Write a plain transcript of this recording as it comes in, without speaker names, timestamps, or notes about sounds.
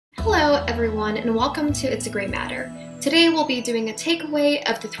everyone, and welcome to It's a Gray Matter. Today we'll be doing a takeaway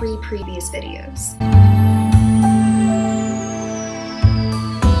of the 3 previous videos.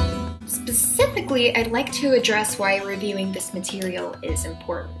 Specifically, I'd like to address why reviewing this material is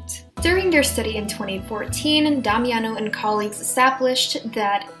important. During their study in 2014, Damiano and colleagues established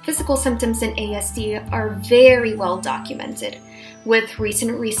that physical symptoms in ASD are very well documented. With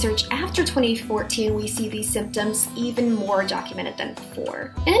recent research after 2014, we see these symptoms even more documented than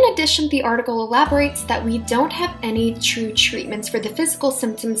before. In addition, the article elaborates that we don't have any true treatments for the physical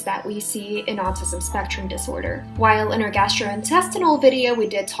symptoms that we see in autism spectrum disorder. While in our gastrointestinal video we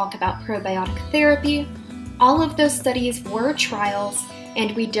did talk about probiotic therapy, all of those studies were trials,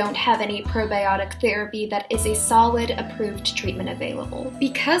 and we don't have any probiotic therapy that is a solid approved treatment available.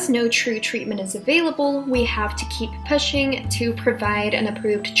 Because no true treatment is available, we have to keep pushing to provide an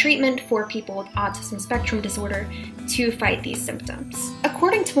approved treatment for people with autism spectrum disorder to fight these symptoms.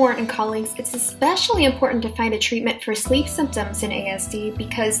 According to Moore and colleagues, it's especially important to find a treatment for sleep symptoms in ASD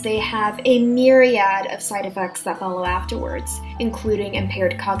because they have a myriad of side effects that follow afterwards, including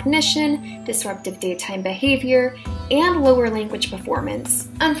impaired cognition, disruptive daytime behavior, and lower language performance.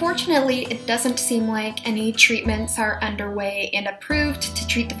 Unfortunately, it doesn't seem like any treatments are underway and approved to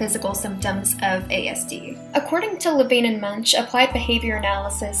treat the physical symptoms of ASD. According to Levine and Munsch, applied behavior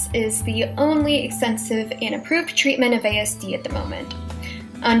analysis is the only extensive and approved treatment of ASD at the moment.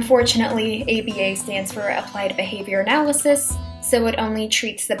 Unfortunately, ABA stands for Applied Behavior Analysis, so it only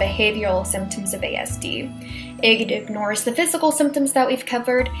treats the behavioral symptoms of ASD. It ignores the physical symptoms that we've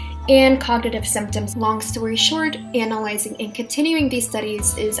covered and cognitive symptoms. Long story short, analyzing and continuing these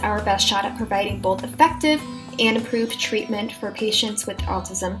studies is our best shot at providing both effective and approved treatment for patients with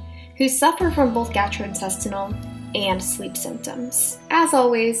autism who suffer from both gastrointestinal and sleep symptoms. As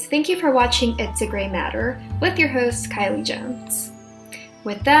always, thank you for watching It's a Gray Matter with your host, Kylie Jones.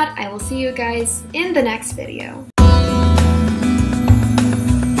 With that, I will see you guys in the next video.